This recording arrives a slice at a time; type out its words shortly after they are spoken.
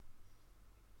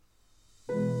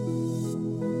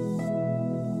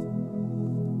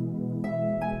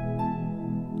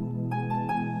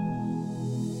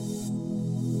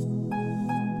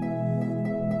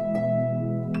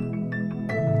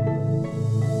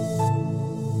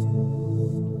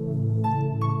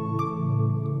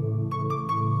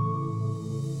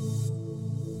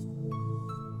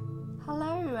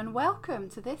welcome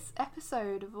to this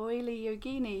episode of Oily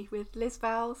Yogini with Liz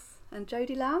Vowles and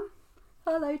Jodie Lamb.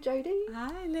 Hello Jodie.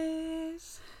 Hi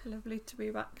Liz. Lovely to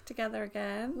be back together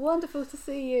again. Wonderful to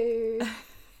see you.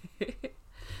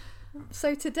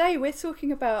 So today we're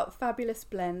talking about fabulous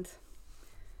blend,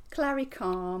 Clary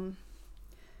Calm,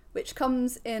 which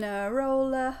comes in a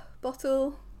roller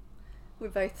bottle. We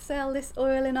both sell this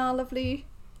oil in our lovely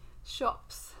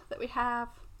shops that we have.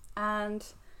 And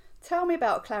tell me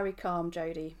about Clary Calm,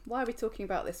 Jodie. Why are we talking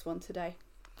about this one today?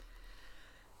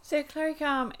 So Clary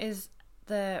Calm is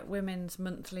the women's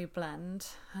monthly blend,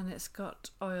 and it's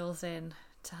got oils in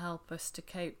to help us to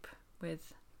cope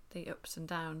with the ups and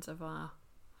downs of our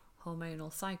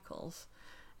hormonal cycles.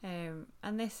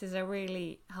 And this is a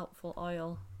really helpful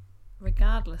oil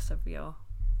regardless of your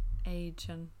age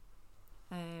and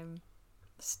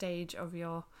stage of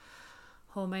your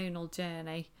hormonal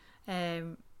journey.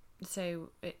 So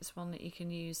it's one that you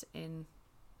can use in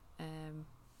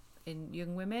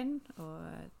young women or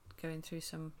going through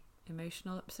some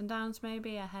emotional ups and downs,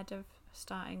 maybe ahead of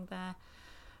starting their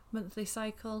monthly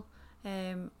cycle,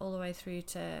 all the way through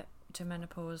to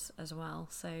menopause as well.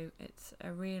 So it's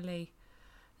a really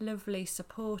lovely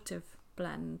supportive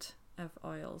blend of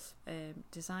oils,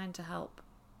 designed to help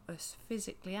us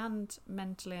physically and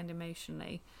mentally and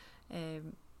emotionally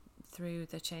through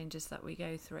the changes that we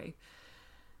go through.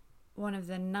 One of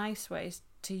the nice ways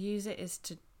to use it is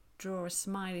to draw a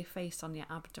smiley face on your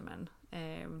abdomen.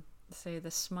 So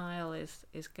the smile is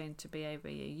going to be over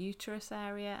your uterus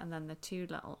area, and then the two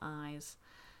little eyes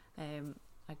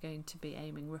are going to be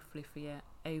aiming roughly for your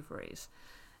ovaries.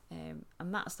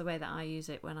 And that's the way that I use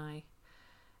it when I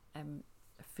am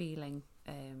feeling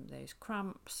those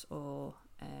cramps or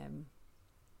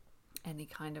any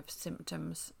kind of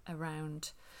symptoms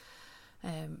around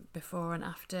before and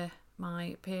after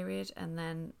my period. And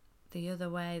then the other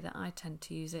way that I tend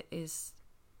to use it is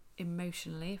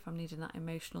emotionally, if I'm needing that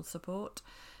emotional support,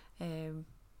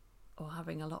 or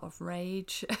having a lot of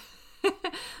rage.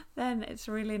 Then it's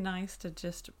really nice to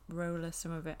just roller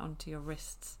some of it onto your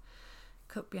wrists,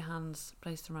 cup your hands,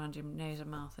 place them around your nose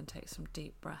and mouth, and take some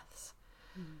deep breaths.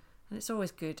 And it's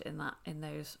always good in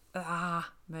those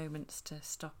moments to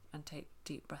stop and take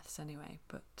deep breaths anyway,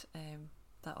 but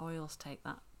the oils take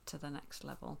that to the next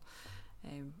level,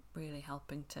 really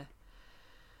helping to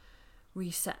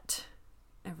reset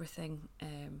everything,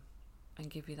 and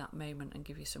give you that moment and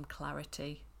give you some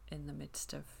clarity in the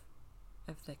midst of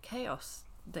the chaos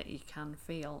that you can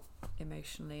feel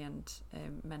emotionally and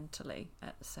mentally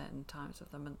at certain times of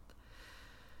the month.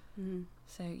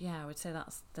 So yeah, I would say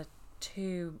that's the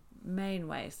two main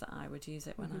ways that I would use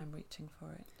it when I'm reaching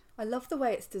for it. I love the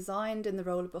way it's designed in the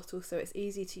roller bottle, so it's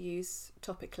easy to use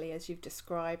topically, as you've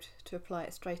described, to apply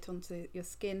it straight onto your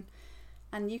skin.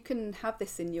 And you can have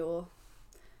this in your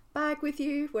bag with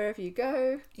you wherever you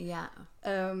go. Yeah.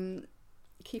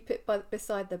 Keep it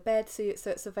beside the bed so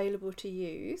it's available to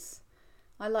use.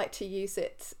 I like to use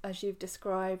it as you've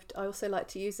described. I also like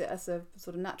to use it as a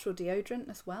sort of natural deodorant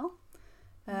as well.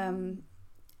 And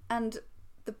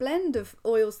the blend of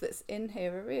oils that's in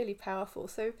here are really powerful.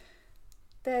 So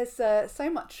there's so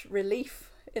much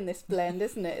relief in this blend,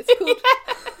 isn't it?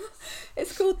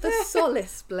 It's called the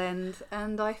Solace blend,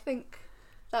 and I think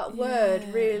that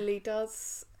word really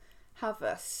does have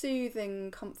a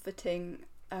soothing, comforting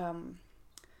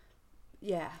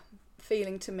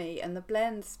feeling to me, and the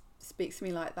blend speaks to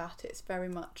me like that. It's very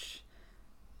much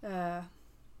relieving.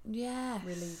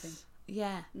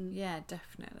 Yeah,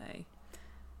 definitely.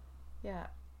 Yeah,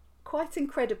 quite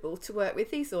incredible to work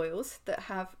with these oils that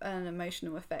have an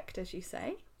emotional effect, as you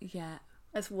say. Yeah.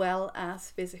 As well as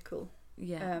physical.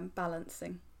 Yeah.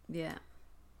 Balancing. Yeah.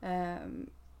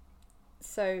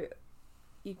 So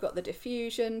you've got the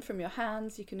diffusion from your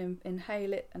hands. You can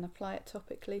inhale it and apply it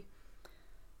topically.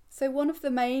 So one of the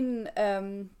main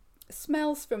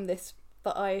smells from this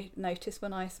that I notice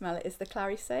when I smell it is the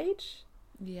clary sage.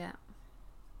 Yeah.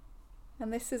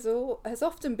 And this has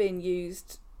often been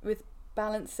used with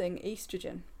balancing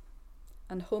estrogen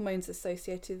and hormones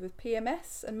associated with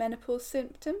PMS and menopause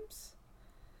symptoms.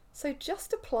 So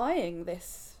just applying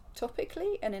this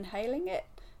topically and inhaling it,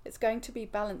 it's going to be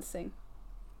balancing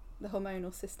the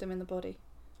hormonal system in the body.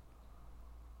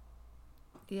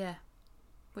 Yeah,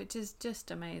 which is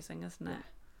just amazing, isn't it?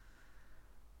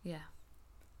 Yeah,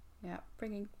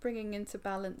 bringing into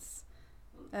balance,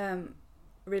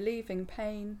 relieving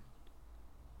pain,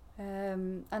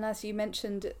 and as you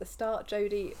mentioned at the start,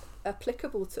 Jodie,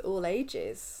 applicable to all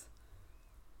ages,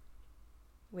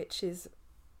 which is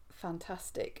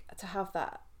fantastic to have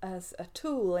that as a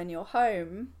tool in your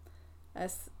home,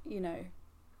 as you know,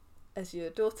 as your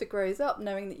daughter grows up,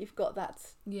 knowing that you've got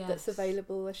that Yes. that's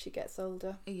available as she gets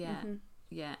older. Yeah. Mm-hmm.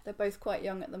 Yeah. They're both quite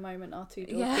young at the moment, our two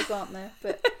daughters, Yeah. aren't they?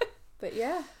 But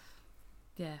yeah.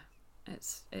 Yeah.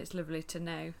 It's lovely to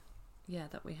know,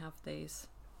 that we have these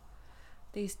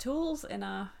tools in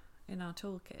our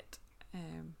toolkit.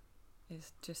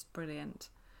 Is just brilliant.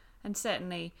 And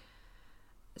certainly,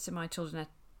 so my children are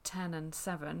 10 and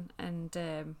 7, and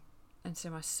so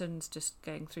my son's just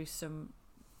going through some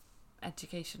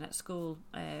education at school,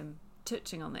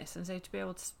 touching on this, and so to be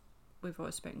able to, we've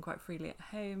always spoken quite freely at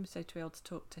home, so to be able to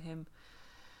talk to him,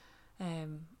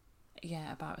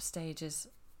 about stages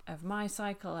of my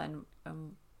cycle and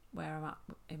where I'm at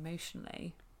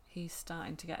emotionally, he's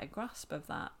starting to get a grasp of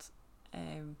that,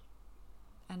 and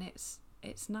it's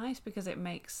nice because it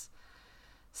makes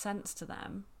sense to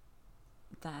them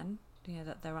then,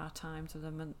 that there are times of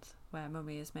the month where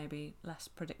mummy is maybe less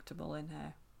predictable in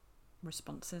her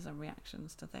responses and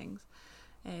reactions to things,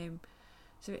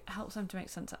 so it helps them to make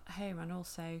sense at home. And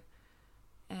also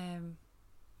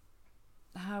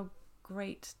how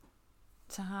great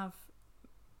to have,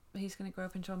 he's going to grow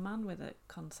up into a man with a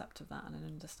concept of that and an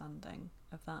understanding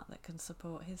of that can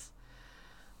support his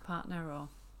partner or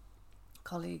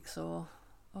colleagues or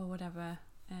whatever.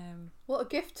 What a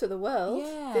gift to the world,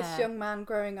 Yeah. this young man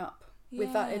growing up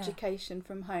with that Yeah. education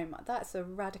from home. That's a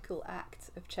radical act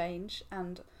of change,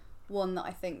 and one that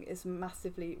I think is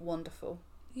massively wonderful.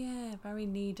 Yeah, very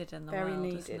needed in the Very world,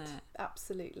 needed, isn't it?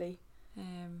 absolutely.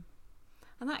 And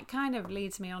that kind of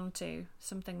leads me on to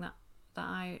something that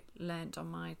I learnt on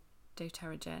my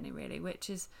doTERRA journey, really, which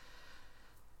is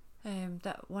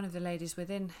that one of the ladies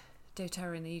within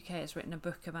doTERRA in the UK has written a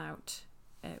book about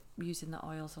using the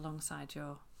oils alongside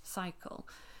your cycle.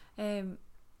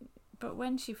 But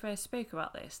when she first spoke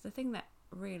about this, the thing that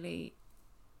really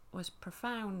was a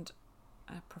profound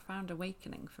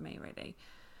awakening for me, really,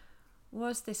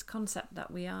 was this concept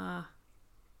that we are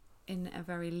in a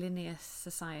very linear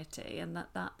society, and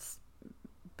that's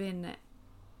been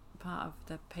part of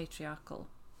the patriarchal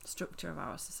structure of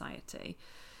our society,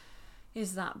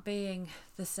 is that being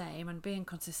the same and being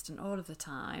consistent all of the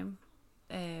time,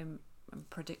 and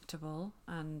predictable,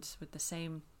 and with the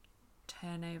same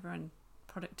turnover and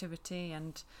productivity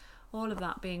and all of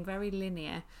that, being very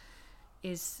linear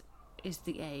is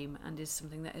the aim and is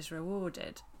something that is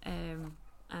rewarded,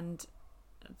 and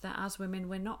that as women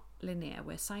we're not linear,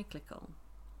 we're cyclical,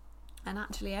 and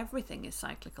actually everything is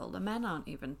cyclical. The men aren't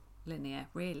even linear,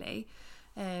 really,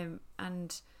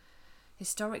 and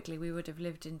historically we would have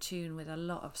lived in tune with a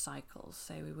lot of cycles.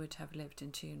 So we would have lived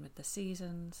in tune with the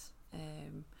seasons,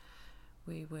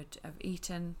 we would have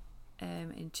eaten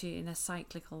in a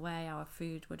cyclical way. Our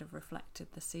food would have reflected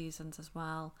the seasons as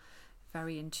well,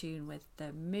 very in tune with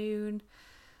the moon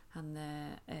and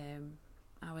the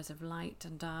hours of light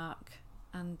and dark,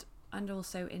 and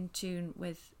also in tune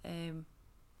with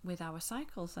our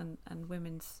cycles and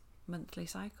women's monthly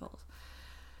cycles.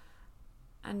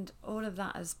 And all of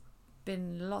that has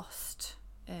been lost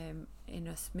in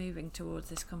us moving towards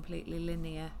this completely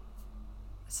linear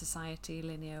society,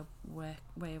 linear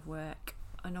way of work,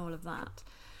 and all of that.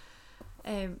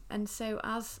 And so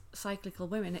as cyclical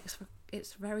women,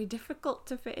 it's very difficult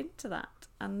to fit into that.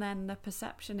 And then the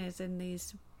perception is in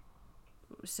these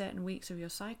certain weeks of your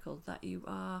cycle that you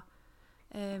are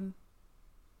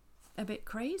a bit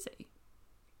crazy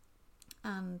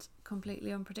and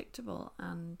completely unpredictable,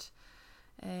 and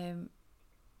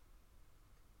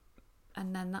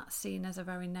then that's seen as a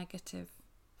very negative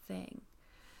thing.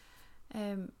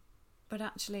 But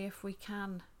actually, if we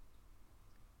can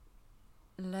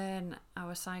learn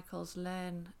our cycles,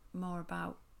 learn more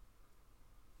about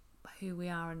who we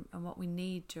are and what we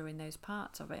need during those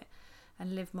parts of it,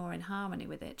 and live more in harmony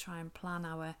with it, try and plan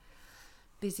our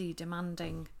busy,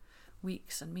 demanding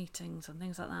weeks and meetings and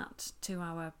things like that to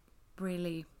our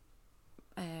really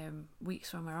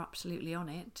weeks when we're absolutely on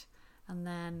it,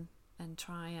 and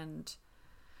try and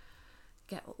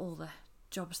get all the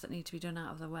jobs that need to be done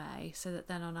out of the way, so that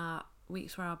then on our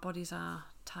weeks where our bodies are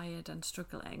tired and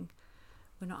struggling,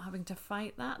 we're not having to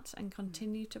fight that and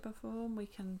continue to perform. We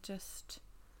can just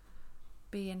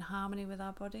be in harmony with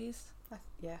our bodies.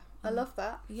 I love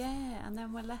that. Yeah, and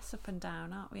then we're less up and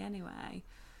down, aren't we, anyway?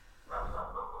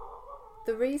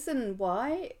 The reason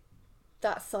why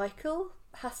that cycle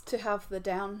has to have the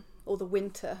down or the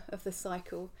winter of the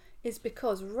cycle is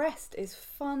because rest is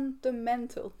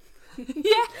fundamental.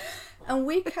 Yeah. And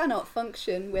we cannot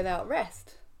function without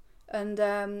rest. And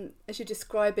as you're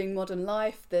describing modern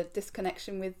life, the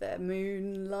disconnection with the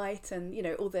moonlight and,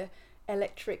 all the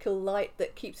electrical light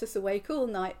that keeps us awake all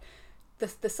night,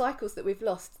 the cycles that we've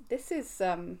lost, this is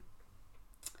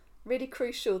really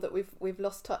crucial that we've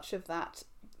lost touch of that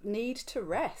need to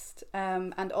rest,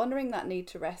 and honouring that need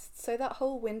to rest. So that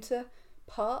whole winter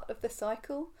part of the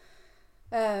cycle,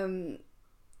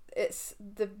 it's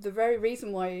the very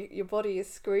reason why your body is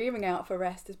screaming out for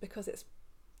rest is because it's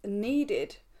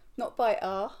needed, not by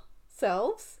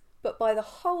ourselves, but by the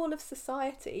whole of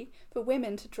society, for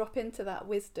women to drop into that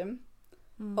wisdom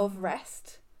of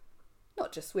rest.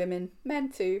 Not just women, men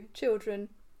too, children,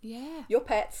 your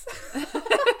pets,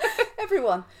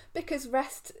 everyone. Because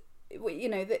rest,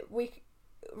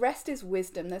 rest is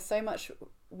wisdom. There's so much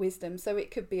wisdom. So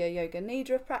it could be a yoga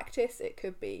nidra practice. It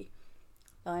could be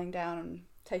lying down and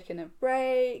taking a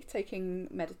break, taking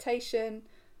meditation.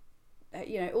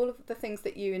 All of the things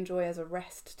that you enjoy as a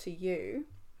rest to you.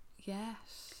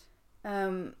 Yes.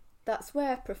 That's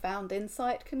where profound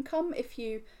insight can come if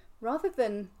you, rather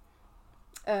than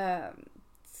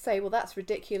say, well, that's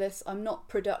ridiculous, I'm not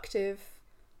productive,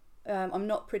 I'm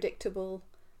not predictable,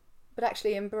 but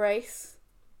actually embrace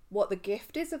what the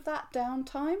gift is of that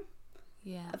downtime,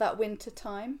 that winter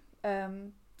time.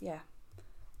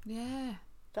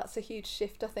 That's a huge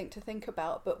shift, I think, to think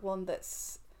about, but one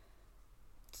that's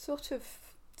sort of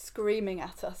screaming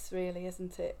at us, really,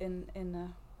 isn't it, in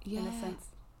a sense.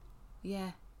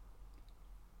 Yeah.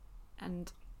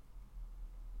 And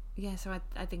so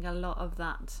I think a lot of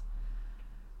that,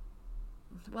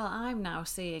 well, I'm now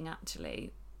seeing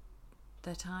actually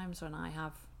the times when I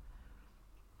have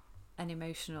an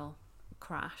emotional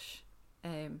crash,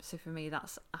 so for me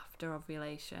that's after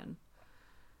ovulation,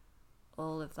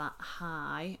 all of that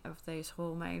high of those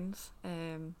hormones,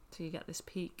 so you get this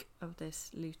peak of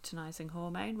this luteinizing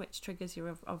hormone which triggers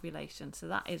your ovulation, so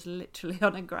that is literally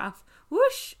on a graph,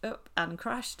 whoosh up and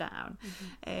crash down.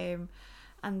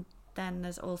 And then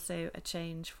there's also a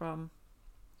change from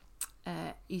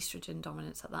estrogen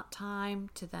dominance at that time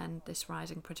to then this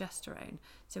rising progesterone.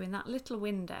 So in that little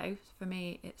window, for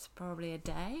me it's probably a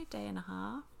day and a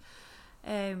half,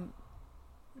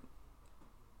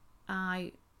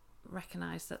 I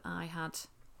recognised that I had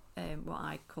what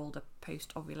I called a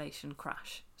post-ovulation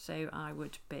crash. So I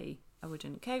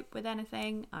wouldn't cope with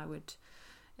anything. I would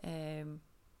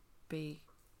be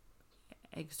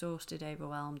exhausted,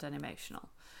 overwhelmed and emotional.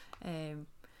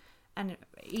 And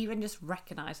even just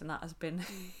recognising that has been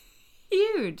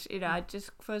huge.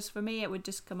 For me it would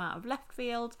just come out of left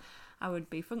field. I would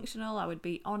be functional, I would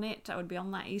be on it, I would be on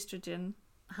that estrogen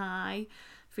high,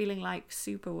 feeling like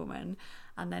Superwoman,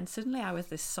 and then suddenly I was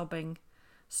this sobbing,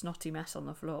 snotty mess on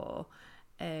the floor,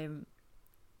 and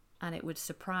it would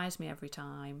surprise me every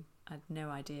time. I had no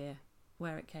idea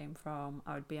where it came from.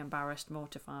 I would be embarrassed,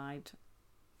 mortified,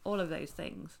 all of those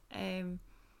things.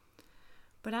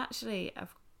 But actually,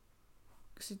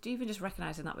 so even just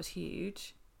recognising that was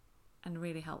huge and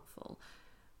really helpful.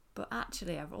 But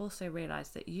actually, I've also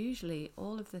realised that usually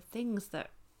all of the things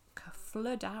that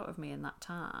flood out of me in that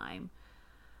time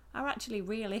are actually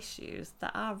real issues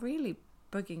that are really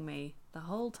bugging me the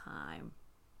whole time,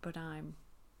 but I'm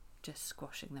just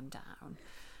squashing them down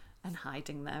and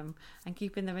hiding them and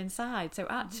keeping them inside. So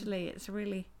actually it's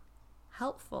really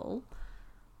helpful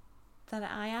that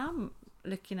I am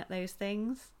looking at those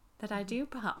things, that I do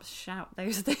perhaps shout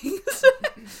those things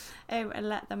and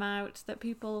let them out, that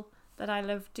people that I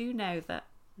love do know that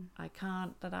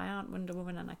that I aren't Wonder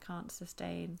Woman and I can't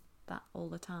sustain that all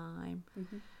the time.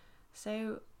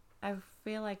 So I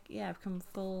feel like I've come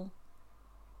full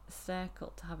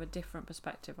circle to have a different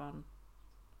perspective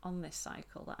on this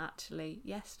cycle, that actually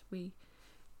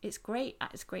it's great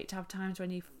to have times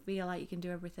when you feel like you can do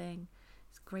everything.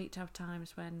 It's great to have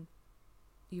times when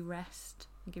you rest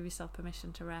and give yourself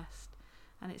permission to rest,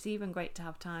 and it's even great to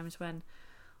have times when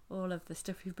all of the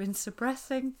stuff you've been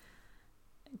suppressing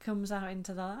comes out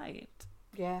into the light.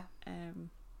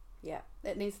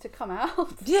 It needs to come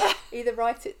out. Either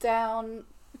write it down,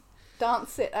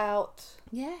 dance it out,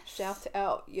 shout it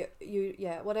out,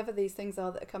 whatever these things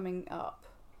are that are coming up,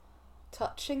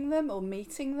 touching them or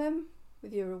meeting them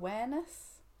with your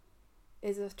awareness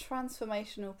is a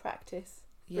transformational practice.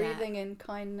 Breathing in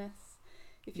kindness.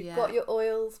 If you've got your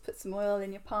oils, put some oil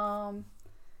in your palm.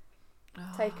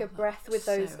 Take a breath with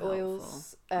those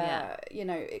oils.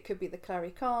 It could be the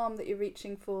Clary Calm that you're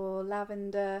reaching for,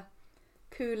 lavender,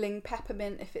 cooling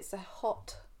peppermint if it's a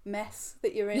hot mess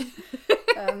that you're in.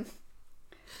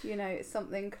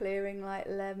 Something clearing like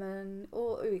lemon,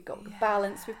 or we've got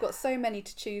balance. We've got so many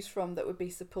to choose from that would be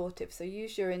supportive. So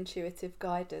use your intuitive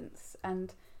guidance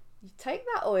and you take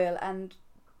that oil and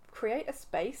create a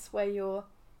space where you're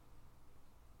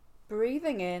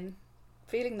breathing in,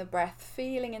 feeling the breath,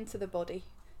 feeling into the body.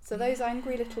 So those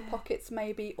angry little pockets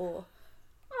maybe, or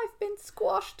I've been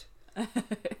squashed.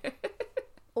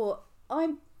 or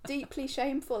I'm deeply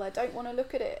shameful, I don't want to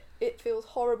look at it, it feels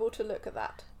horrible to look at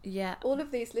that. Yeah. All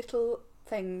of these little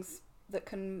things that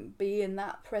can be in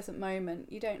that present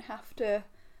moment. You don't have to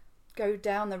go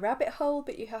down the rabbit hole,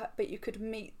 but you could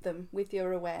meet them with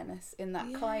your awareness in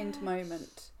that kind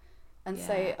moment and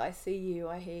say, I see you,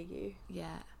 I hear you.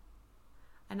 Yeah.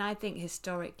 And I think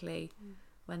historically,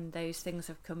 when those things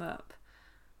have come up,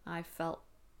 I've felt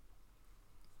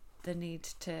the need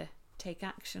to take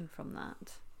action from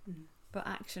that. But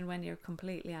action when you're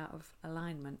completely out of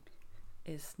alignment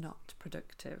is not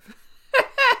productive.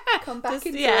 Come back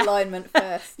into alignment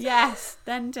first. Yes,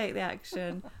 then take the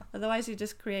action. Otherwise you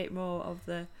just create more of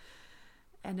the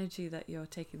energy that you're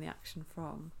taking the action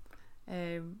from.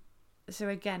 So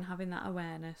again, having that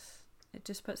awareness, it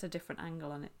just puts a different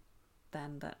angle on it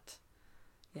then, that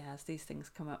as these things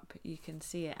come up, you can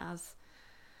see it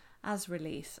as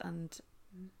release, and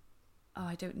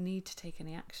I don't need to take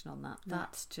any action on that. No.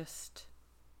 That's just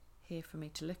here for me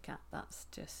to look at. That's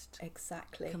just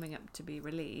exactly coming up to be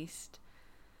released.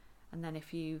 And then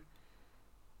if you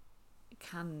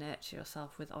can nurture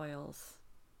yourself with oils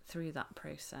through that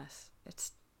process,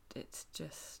 it's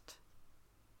just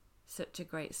such a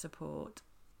great support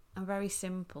and very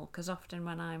simple, because often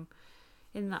when I'm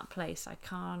in that place, I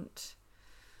can't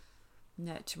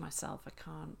nurture myself. I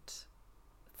can't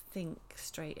think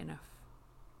straight enough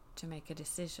to make a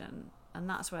decision, and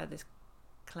that's where this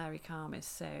Clary Calm is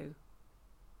so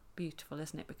beautiful,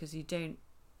 isn't it? Because you don't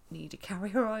need a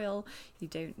carrier oil, you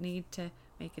don't need to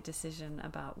make a decision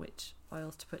about which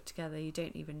oils to put together, you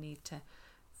don't even need to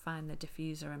find the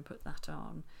diffuser and put that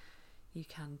on. You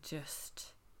can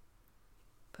just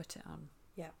put it on.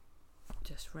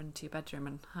 Just run to your bedroom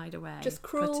and hide away. Just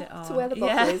crawl put it on. To where the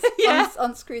bottle is.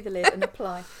 Unscrew the lid and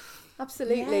apply.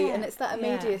 Absolutely. And it's that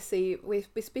immediacy. We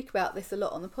speak about this a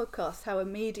lot on the podcast, how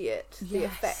immediate the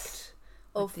effect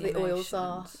of the oils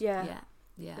are. Yeah.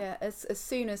 As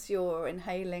soon as you're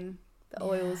inhaling the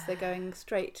oils, they're going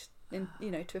straight in,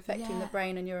 to affecting the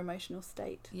brain and your emotional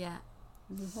state. Yeah.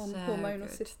 The hormonal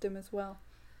system as well.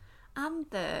 And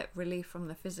the relief from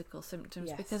the physical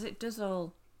symptoms, because it does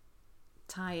all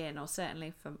tie in, or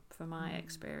certainly for my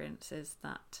experiences,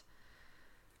 that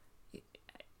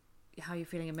how you're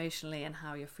feeling emotionally and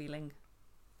how you're feeling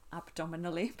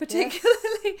abdominally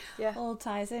particularly all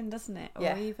ties in, doesn't it?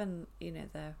 Or even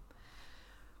the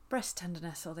breast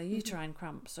tenderness or the uterine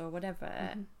cramps or whatever.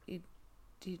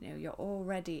 You're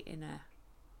already in a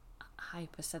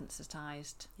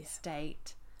hypersensitized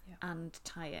state and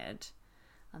tired,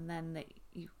 and then that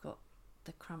you've got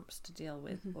the cramps to deal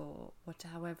with, or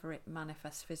however it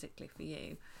manifests physically for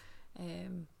you.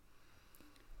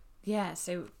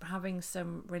 So having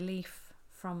some relief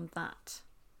from that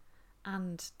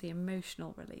and the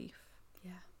emotional relief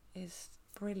is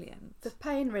brilliant. The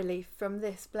pain relief from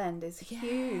this blend is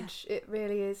huge. It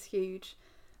really is huge.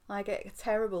 I get a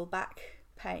terrible back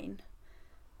pain,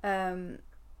 and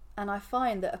I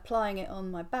find that applying it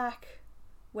on my back,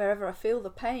 wherever I feel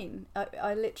the pain,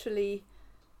 I literally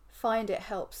find it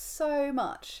helps so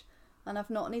much, and I've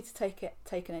not need to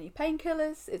taken any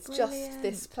painkillers. It's just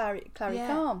this Clary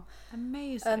Calm.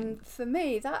 Amazing. And for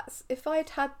me, that's, if I'd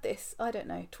had this, I don't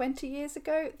know, 20 years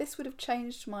ago, this would have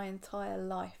changed my entire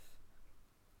life.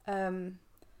 And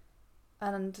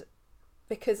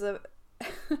because of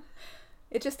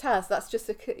it just has. That's just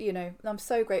I'm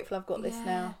so grateful I've got this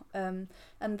now. And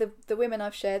the women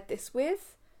I've shared this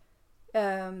with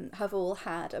have all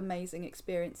had amazing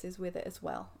experiences with it as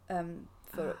well,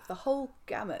 for the whole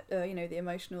gamut, the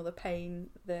emotional, the pain,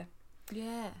 the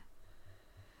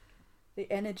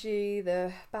energy,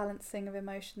 the balancing of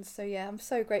emotions. So I'm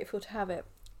so grateful to have it.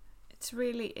 It's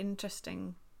really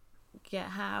interesting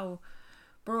how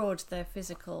broad the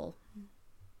physical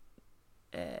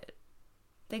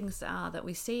things that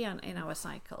we see in our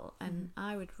cycle, and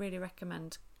I would really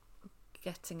recommend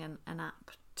getting an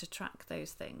app to track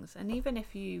those things. And even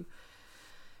if you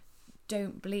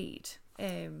don't bleed,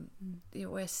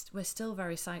 we're still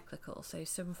very cyclical. So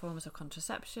some forms of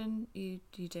contraception, you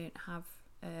don't have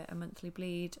a monthly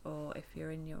bleed, or if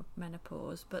you're in your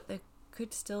menopause, but there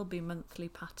could still be monthly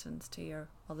patterns there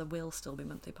will still be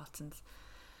monthly patterns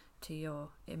to your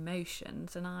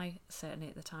emotions. And I certainly,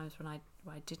 at the times when I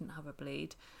didn't have a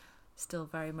bleed, still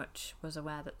very much was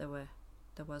aware that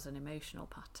there was an emotional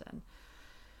pattern.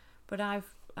 But I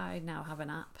now have an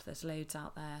app. There's loads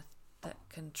out there that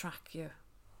can track your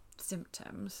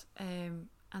symptoms, and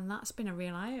that's been a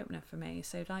real eye-opener for me.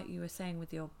 So like you were saying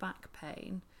with your back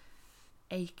pain,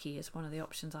 achy is one of the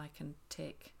options I can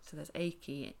take. So there's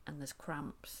achy and there's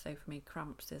cramps. So for me,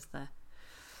 cramps is the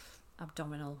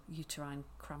abdominal uterine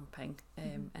cramping,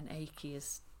 and achy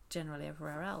is generally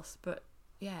everywhere else. But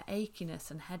yeah, achiness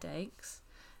and headaches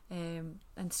and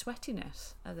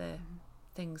sweatiness are the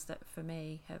things that for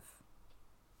me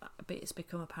it's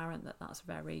become apparent that that's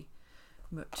very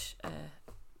much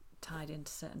tied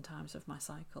into certain times of my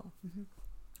cycle.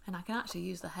 And I can actually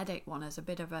use the headache one as a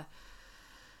bit of a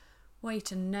way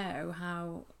to know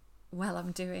how well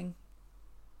I'm doing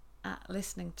at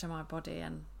listening to my body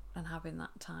and having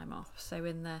that time off. So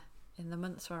in the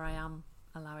months where I am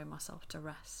allowing myself to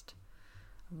rest,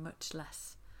 I'm much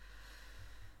less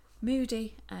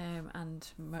moody and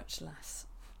much less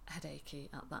headachy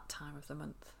at that time of the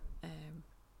month.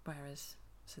 Whereas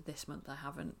this month I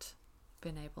haven't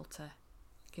been able to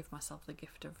give myself the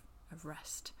gift of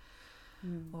rest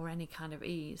or any kind of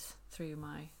ease through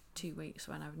my 2 weeks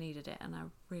when I've needed it, and I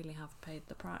really have paid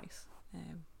the price,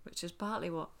 which is partly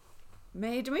what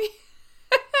made me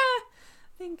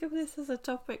think of this as a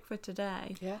topic for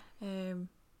today.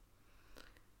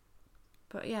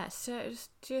 But yeah, so it's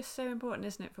just so important,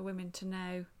 isn't it, for women to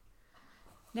know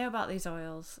about these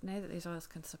oils, know that these oils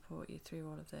can support you through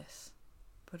all of this,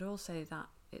 but also that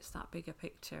it's that bigger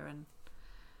picture. And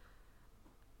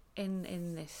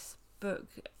in this book,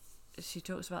 she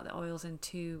talks about the oils in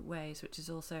two ways, which is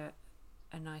also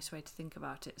a nice way to think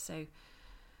about it. So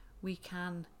we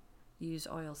can use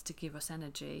oils to give us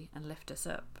energy and lift us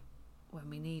up when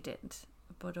we need it,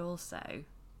 but also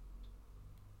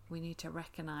we need to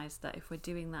recognise that if we're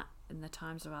doing that in the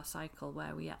times of our cycle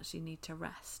where we actually need to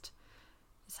rest,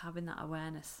 it's having that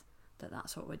awareness that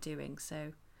that's what we're doing.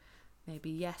 So maybe,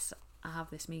 yes, I have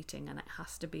this meeting and it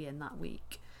has to be in that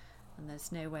week and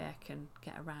there's no way I can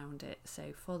get around it.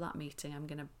 So for that meeting, I'm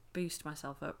going to boost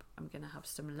myself up. I'm going to have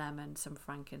some lemon, some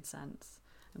frankincense.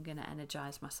 I'm going to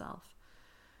energise myself.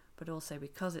 But also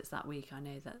because it's that week, I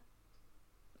know that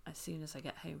as soon as I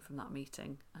get home from that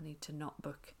meeting, I need to not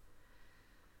book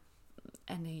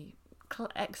any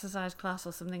exercise class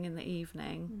or something in the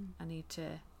evening. I need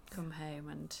to come home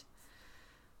and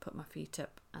put my feet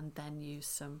up and then use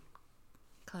some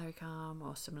Clary Calm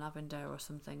or some lavender or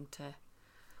something to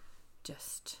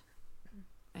just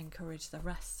encourage the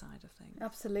rest side of things.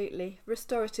 Absolutely.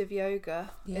 Restorative yoga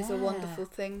is a wonderful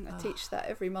thing. I teach that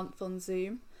every month on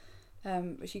Zoom,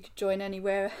 which you could join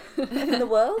anywhere in the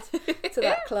world to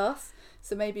that class.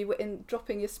 So maybe in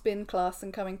dropping your spin class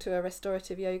and coming to a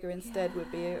restorative yoga instead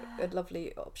would be a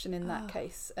lovely option in that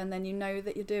case. And then you know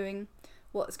that you're doing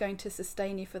what's going to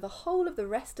sustain you for the whole of the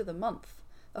rest of the month,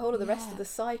 the whole of the rest of the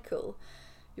cycle.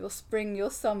 Your spring,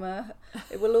 your summer,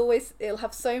 it'll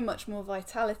have so much more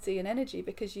vitality and energy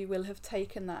because you will have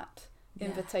taken that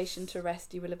invitation to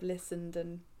rest. You will have listened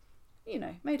and,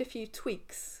 made a few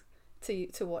tweaks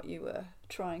to what you were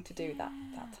trying to do that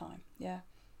time. Yeah,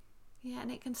 and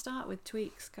it can start with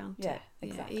tweaks, can't it? Yeah,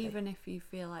 exactly. Even if you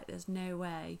feel like there's no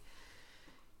way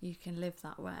you can live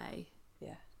that way.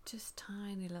 Yeah. Just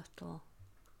tiny little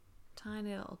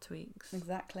tweaks.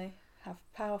 Exactly. Have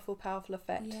powerful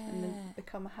effect and then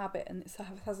become a habit, and it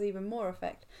has even more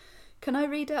effect. Can I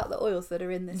read out the oils that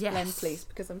are in this blend, please?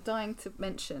 Because I'm dying to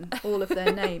mention all of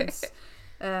their names,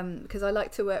 because I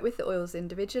like to work with the oils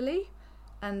individually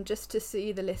and just to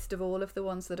see the list of all of the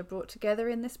ones that are brought together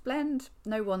in this blend.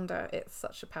 No wonder it's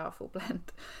such a powerful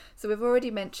blend. So we've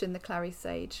already mentioned the Clary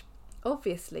Sage.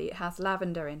 Obviously it has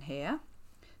lavender in here,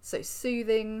 so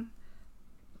soothing,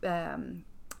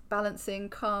 balancing,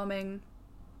 calming,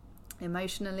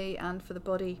 emotionally and for the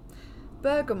body.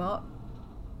 Bergamot,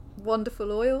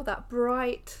 wonderful oil, that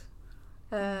bright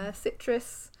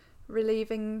citrus,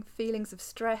 relieving feelings of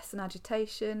stress and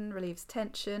agitation, relieves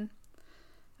tension.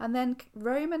 And then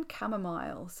Roman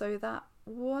chamomile, so that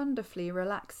wonderfully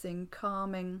relaxing,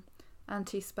 calming,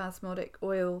 anti-spasmodic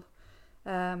oil.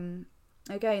 Again,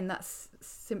 that's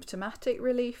symptomatic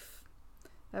relief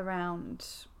around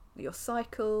your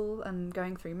cycle and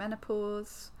going through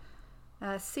menopause.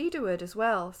 Cedarwood as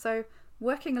well, so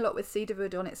working a lot with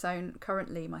cedarwood on its own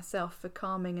currently myself for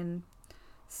calming and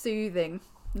soothing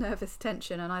nervous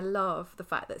tension, and I love the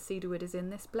fact that cedarwood is in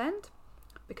this blend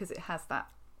because it has that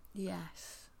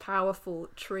powerful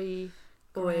tree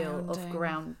oil of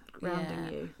grounding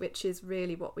you, which is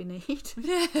really what we need.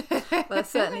 Well, it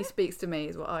certainly speaks to me,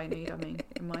 is what I need,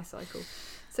 in my cycle.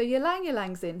 So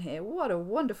ylang-yalang's in here. What a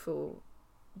wonderful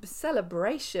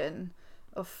celebration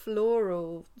of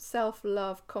floral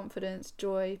self-love, confidence,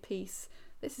 joy, peace.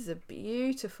 This is a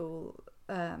beautiful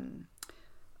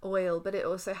oil, but it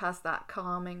also has that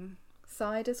calming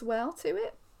side as well to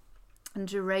it. And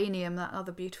geranium, that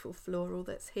other beautiful floral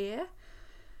that's here.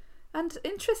 And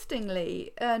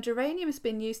interestingly, geranium has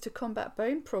been used to combat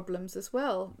bone problems as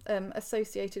well,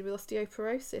 associated with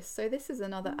osteoporosis. So this is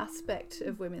another aspect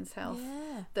of women's health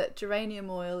that geranium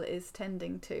oil is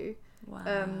tending to. Wow.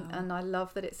 And I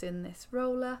love that it's in this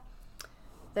roller.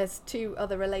 There's 2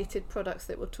 other related products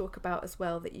that we'll talk about as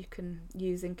well that you can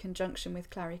use in conjunction with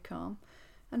Clary Calm.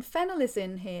 And fennel is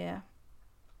in here,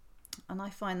 and I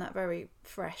find that very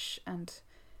fresh and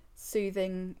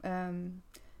soothing.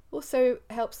 Also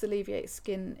helps alleviate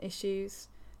skin issues.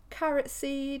 Carrot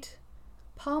seed,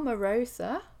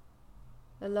 palmarosa,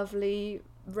 a lovely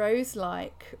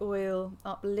rose-like oil,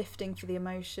 uplifting for the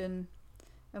emotion,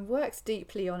 and works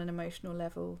deeply on an emotional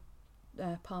level,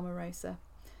 palmarosa.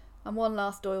 And one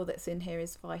last oil that's in here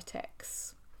is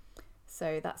Vitex.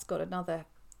 So that's got another,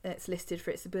 it's listed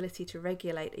for its ability to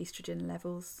regulate estrogen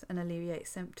levels and alleviate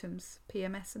symptoms,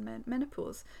 PMS and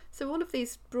menopause. So all of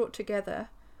these brought together,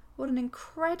 what an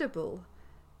incredible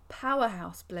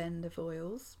powerhouse blend of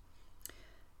oils.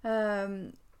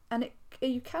 And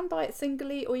you can buy it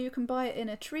singly, or you can buy it in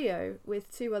a trio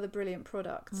with 2 other brilliant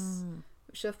products,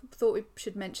 which I thought we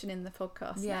should mention in the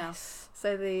podcast now.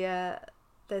 So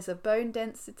there's a bone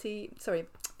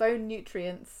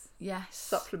nutrients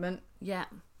supplement. Yeah.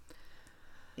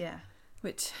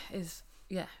 Which is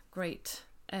great.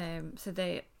 So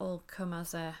they all come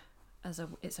as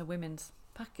it's a women's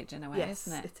package in a way,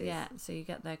 isn't it? It is. Yeah. So you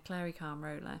get the Clary Calm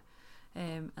roller,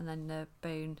 and then the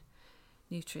bone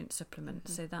nutrient supplement.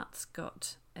 So that's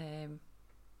got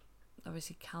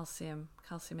obviously calcium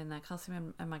in there,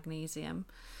 calcium and magnesium,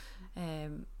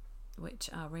 which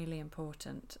are really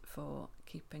important for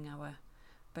keeping our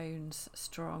bones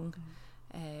strong,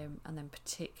 and then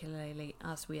particularly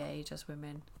as we age as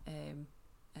women,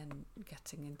 and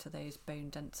getting into those bone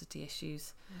density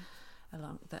issues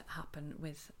along that happen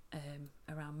with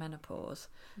around menopause.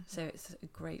 So it's a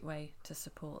great way to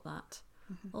support that.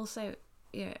 Also,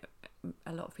 a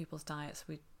lot of people's diets,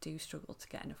 we do struggle to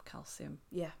get enough calcium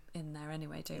in there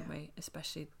anyway, don't we?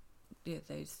 Especially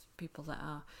those people that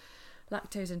are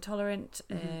lactose intolerant.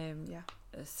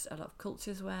 There's a lot of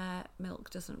cultures where milk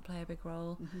doesn't play a big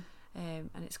role, and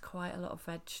it's quite a lot of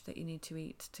veg that you need to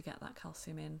eat to get that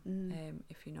calcium in,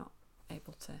 if you're not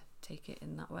able to take it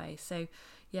in that way. So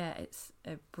it's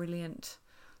a brilliant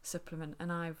supplement,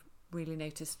 and I've really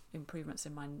noticed improvements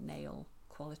in my nail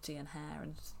quality and hair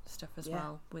and stuff as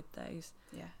well with those.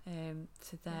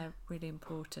 So they're really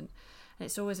important. And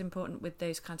it's always important with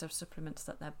those kinds of supplements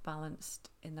that they're balanced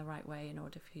in the right way in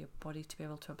order for your body to be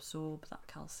able to absorb that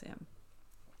calcium.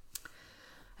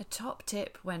 A top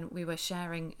tip when we were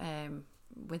sharing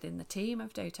within the team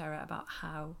of doTERRA about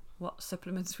what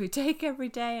supplements we take every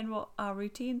day and what our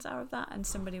routines are of that, and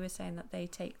somebody was saying that they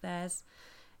take theirs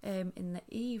in the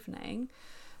evening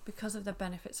because of the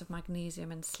benefits of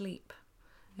magnesium and sleep.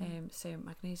 So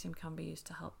magnesium can be used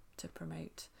to help to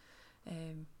promote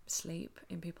sleep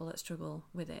in people that struggle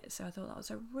with it. So I thought that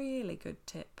was a really good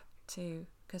tip too,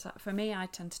 because for me, I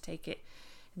tend to take it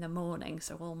in the morning.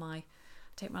 So I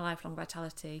take my Lifelong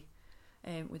Vitality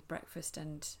with breakfast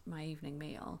and my evening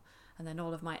meal, and then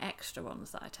all of my extra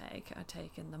ones that I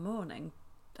take in the morning,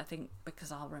 I think,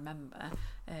 because I'll remember.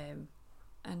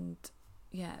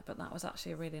 But that was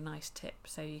actually a really nice tip.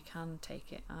 So you can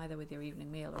take it either with your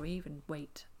evening meal, or even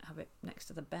have it next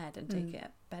to the bed and take it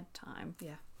at bedtime.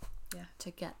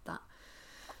 To get that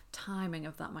timing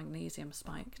of that magnesium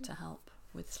spike to help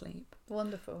with sleep.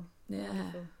 Wonderful.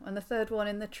 Wonderful. And the third one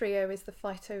in the trio is the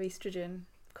phytoestrogen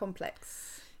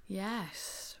complex.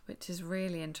 Yes, which is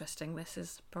really interesting. This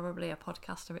is probably a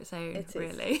podcast of its own, it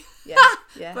really.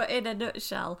 Yeah. But in a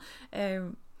nutshell,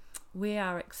 we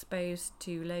are exposed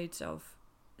to loads of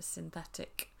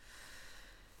synthetic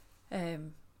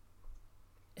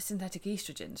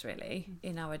estrogens really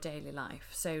in our daily life.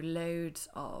 So loads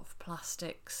of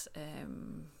plastics,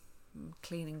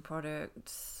 cleaning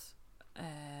products,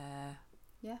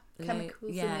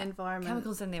 chemicals in the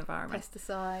environment,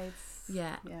 pesticides,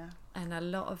 and a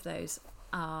lot of those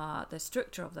are, the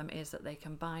structure of them is that they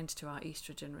can bind to our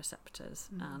estrogen receptors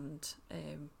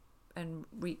and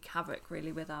wreak havoc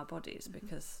really with our bodies,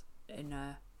 because in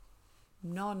a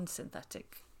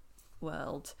non-synthetic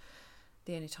world,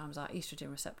 the only times our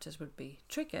estrogen receptors would be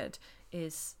triggered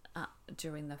is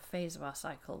during the phase of our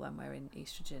cycle when we're in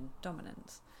estrogen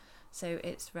dominance. So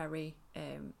it's very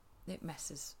it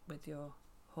messes with your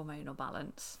hormonal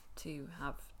balance to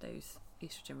have those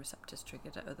estrogen receptors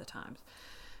triggered at other times.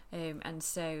 And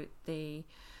so the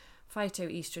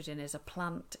phytoestrogen is a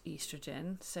plant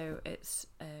estrogen, so it's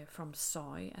from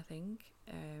soy, I think,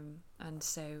 and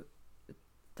so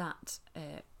that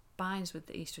binds with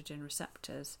the estrogen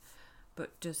receptors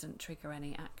but doesn't trigger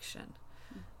any action.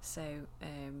 So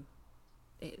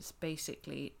it's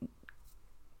basically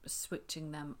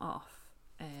switching them off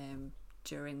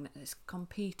during, it's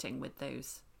competing with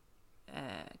those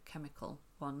chemical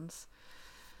ones,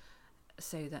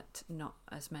 so that not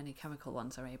as many chemical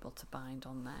ones are able to bind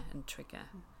on there and trigger.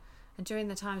 And during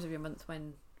the times of your month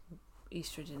when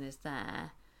estrogen is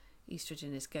there,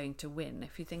 estrogen is going to win.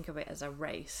 If you think of it as a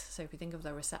race, so if you think of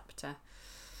the receptor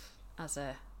as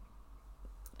a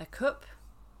cup,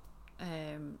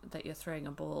 that you're throwing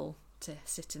a ball to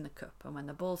sit in the cup, and when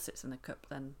the ball sits in the cup,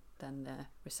 then the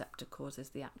receptor causes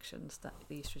the actions that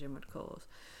the estrogen would cause.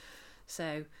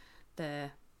 So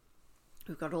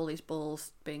we've got all these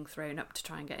balls being thrown up to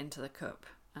try and get into the cup,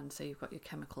 and so you've got your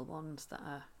chemical ones that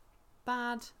are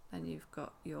bad, then you've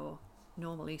got your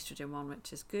normal estrogen one,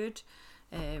 which is good,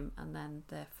 and then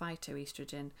the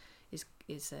phytoestrogen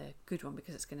is a good one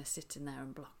because it's going to sit in there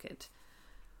and block it.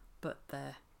 But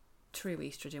the true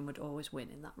estrogen would always win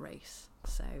in that race,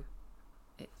 so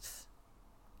it's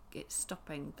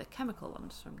stopping the chemical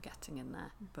ones from getting in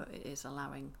there, but it is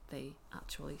allowing the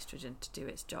actual estrogen to do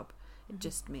its job. It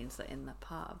just means that in the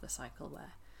part of the cycle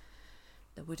where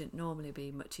there wouldn't normally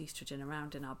be much estrogen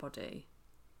around in our body,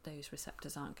 those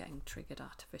receptors aren't getting triggered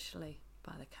artificially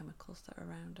by the chemicals that are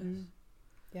around us.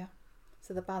 Yeah.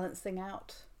 So the balancing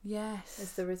out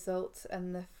is the result,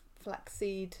 and the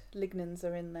flaxseed lignans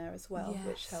are in there as well,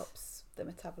 which helps the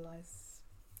metabolites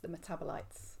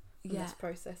in this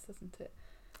process, doesn't it?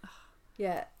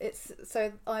 Yeah, it's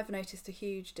so I've noticed a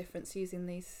huge difference using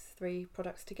these 3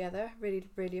 products together. Really,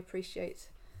 really appreciate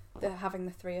having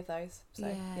the 3 of those. So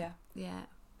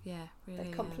really,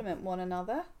 they complement one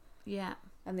another. Yeah.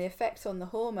 And the effect on the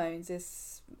hormones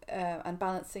is and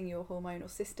balancing your hormonal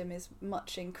system is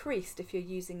much increased if you're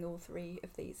using all 3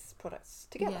 of these products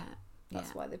together.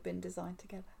 That's why they've been designed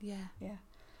together. Yeah.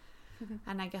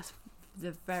 And I guess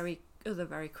the very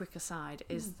quick aside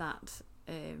is that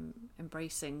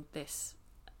embracing this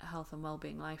health and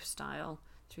well-being lifestyle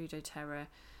through doTERRA,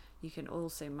 you can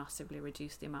also massively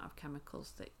reduce the amount of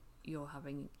chemicals that you're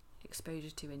having exposure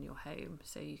to in your home.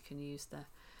 So you can use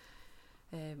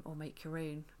or make your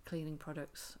own cleaning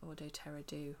products, or doTERRA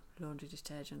do laundry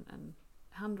detergent and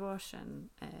hand wash and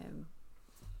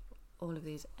all of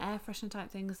these air freshener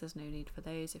type things. There's no need for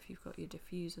those if you've got your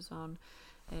diffusers on.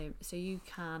 So you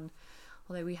can,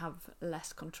 although we have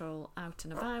less control out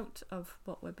and about of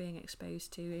what we're being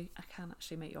exposed to, I can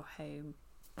actually make your home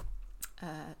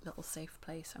a little safe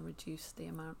place and reduce the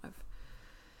amount of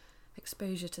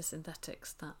exposure to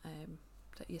synthetics that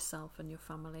yourself and your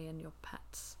family and your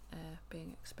pets are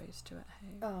being exposed to at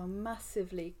home. Oh,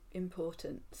 massively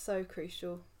important, so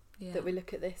crucial that we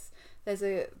look at this. There's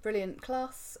a brilliant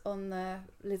class on the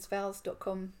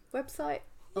lizvals.com website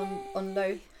on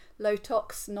low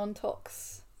tox,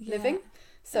 non-tox living.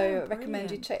 So I recommend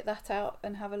you check that out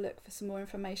and have a look for some more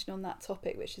information on that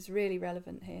topic, which is really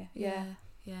relevant here.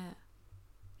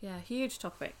 Huge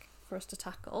topic for us to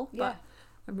tackle, but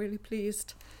I'm really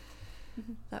pleased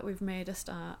that we've made a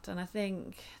start, and I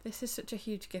think this is such a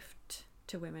huge gift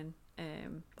to women,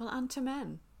 and to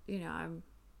men. You know,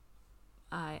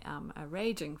 I am a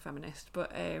raging feminist,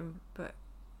 but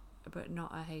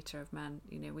not a hater of men.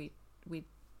 You know,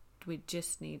 we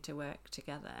just need to work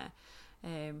together.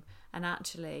 And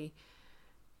actually,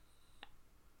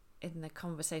 in the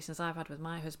conversations I've had with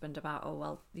my husband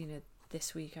about,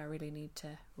 this week I really need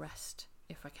to rest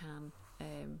if I can,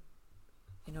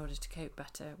 in order to cope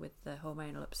better with the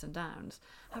hormonal ups and downs.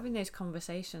 Having those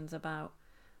conversations about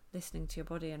listening to your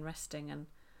body and resting and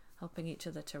helping each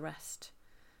other to rest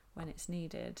when it's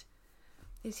needed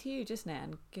is huge, isn't it?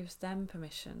 And gives them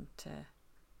permission to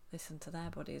listen to their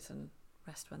bodies and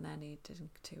rest when they're needed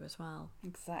to as well.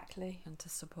 Exactly. And to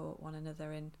support one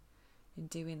another in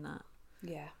doing that.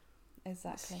 Yeah,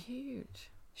 exactly. It's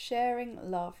huge.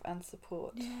 Sharing love and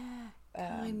support. Yeah.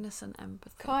 Kindness and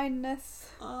empathy.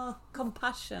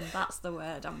 Compassion. That's the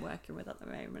word I'm working with at the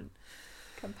moment.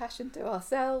 Compassion to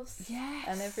ourselves. Yes.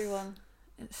 And everyone.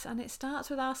 And it starts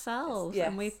with ourselves. Yes.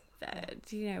 And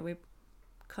we're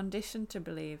conditioned to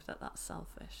believe that that's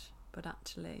selfish, but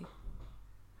actually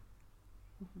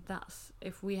that's,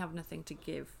 if we have nothing to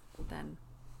give, then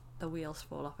the wheels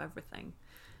fall off everything.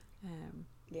 And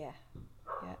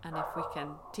if we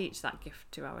can teach that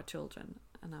gift to our children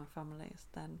and our families,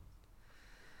 then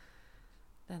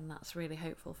that's really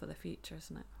hopeful for the future,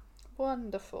 isn't it?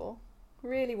 Wonderful.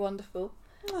 Really wonderful.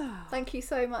 Thank you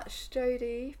so much,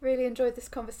 Jodie. Really enjoyed this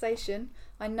conversation.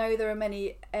 I know there are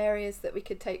many areas that we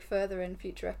could take further in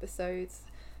future episodes.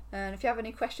 And if you have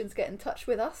any questions, get in touch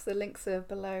with us. The links are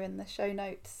below in the show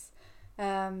notes.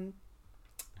 Have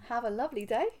a lovely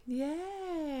day.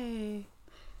 Yay!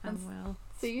 And well.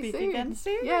 See you Speak soon. again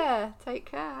soon. Yeah, take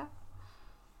care.